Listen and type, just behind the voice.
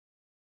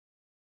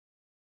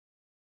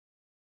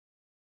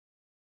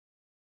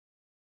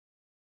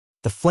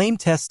The flame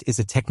test is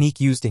a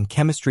technique used in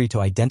chemistry to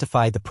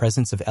identify the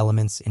presence of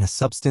elements in a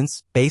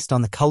substance based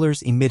on the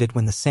colors emitted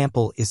when the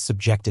sample is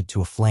subjected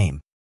to a flame.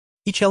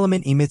 Each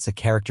element emits a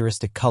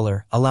characteristic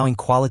color, allowing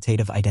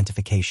qualitative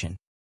identification.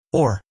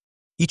 Or,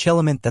 each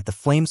element that the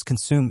flames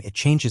consume, it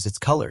changes its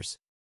colors.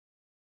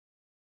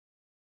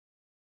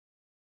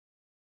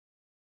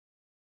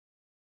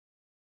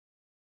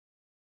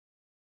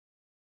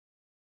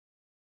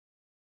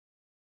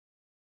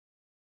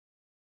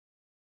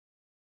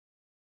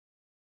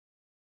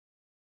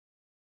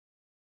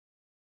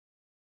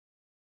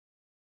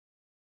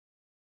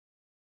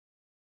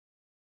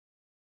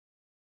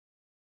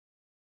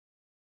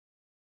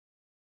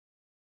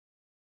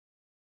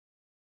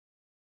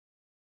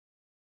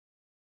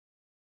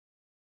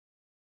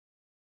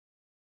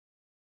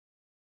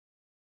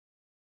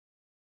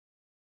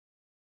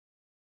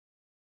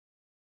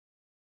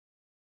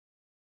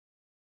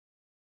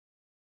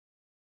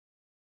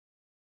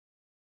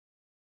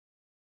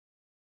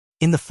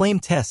 In the flame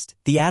test,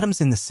 the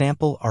atoms in the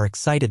sample are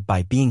excited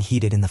by being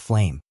heated in the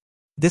flame.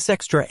 This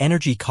extra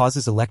energy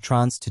causes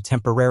electrons to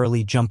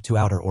temporarily jump to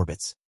outer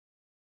orbits.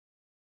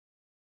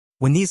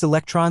 When these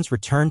electrons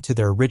return to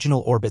their original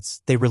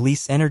orbits, they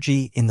release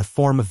energy in the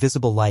form of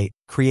visible light,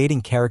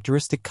 creating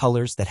characteristic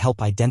colors that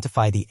help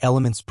identify the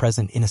elements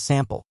present in a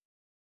sample.